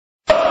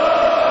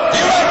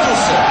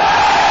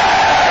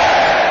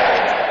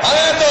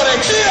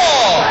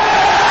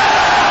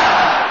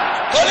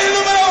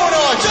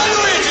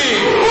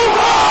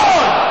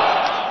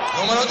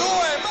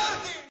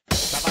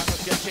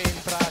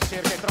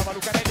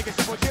Gigi che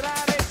si può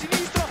girare,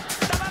 sinistro,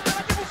 davanti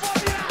a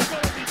Buffon,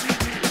 miracolo di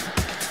Gigi.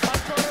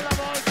 Ancora una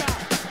volta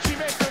ci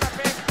mette una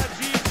festa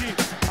Gigi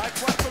al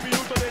quarto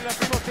minuto del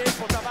primo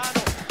tempo.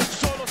 Tavano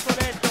solo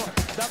soletto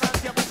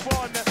davanti a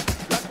Buffon.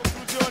 La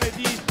conclusione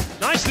di...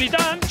 Nicely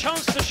done,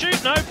 chance to shoot,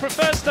 no,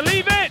 prefers to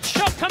leave it.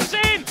 Shot comes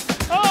in,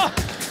 oh,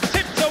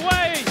 tipped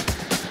away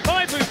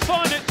by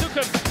Buffon. It took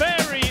a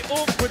very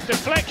awkward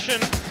deflection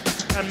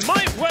and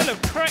might well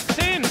have cracked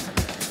in.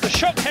 The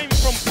shot came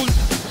from Buffon.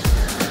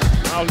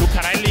 Oh,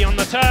 Lucarelli on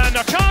the turn,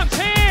 a chance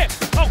here!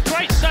 Oh,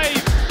 great save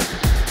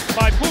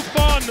by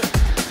Buffon.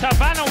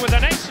 Tavano with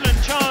an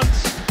excellent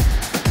chance.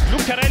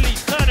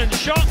 Lucarelli's turn and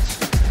shot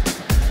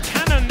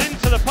cannoned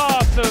into the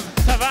path of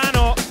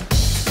Tavano.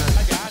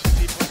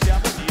 Ragazzi,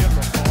 possiamo dirlo,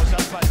 cosa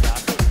ha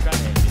sbagliato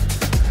Lucarelli?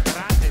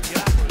 Grande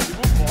miracolo di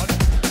Buffon,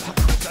 ma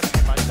cosa si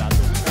è mangiato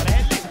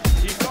Lucarelli?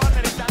 Il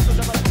corner intanto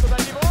già battuto da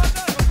Livorno,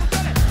 la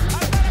conclusione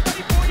ancora con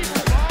i pugni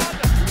Buffon,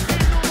 il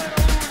numero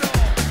 1,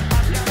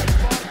 abbiamo in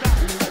porta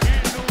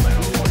il numero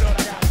 1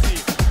 ragazzi,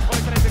 poi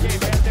Trezeguet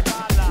perde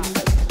palla.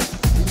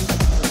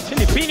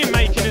 Filippini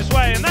making his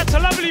way, and that's a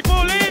lovely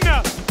ball in.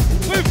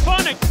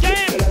 Buffon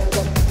again.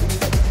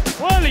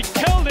 Well, he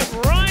curled it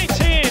right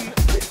in.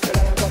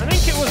 I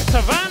think it was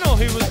Tavano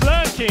who was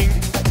lurking.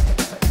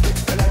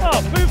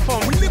 Oh,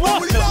 Buffon,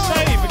 what a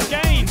save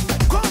again.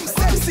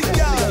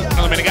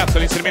 Fernando Menegazzo,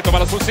 l'inserimento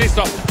palla sul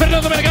sinistro.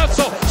 Fernando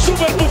Menegazzo,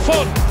 super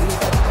Buffon.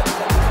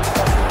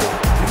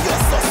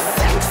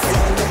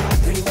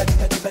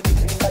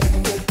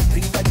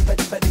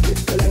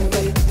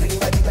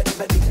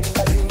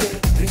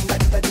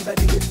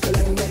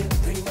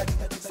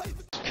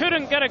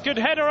 Couldn't get a good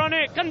header on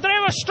it.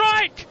 Andrea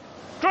strike!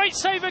 Great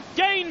save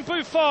again,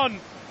 Buffon.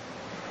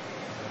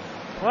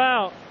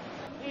 Well,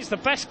 he's the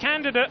best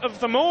candidate of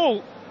them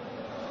all.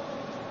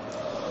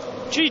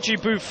 Gigi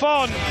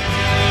Buffon.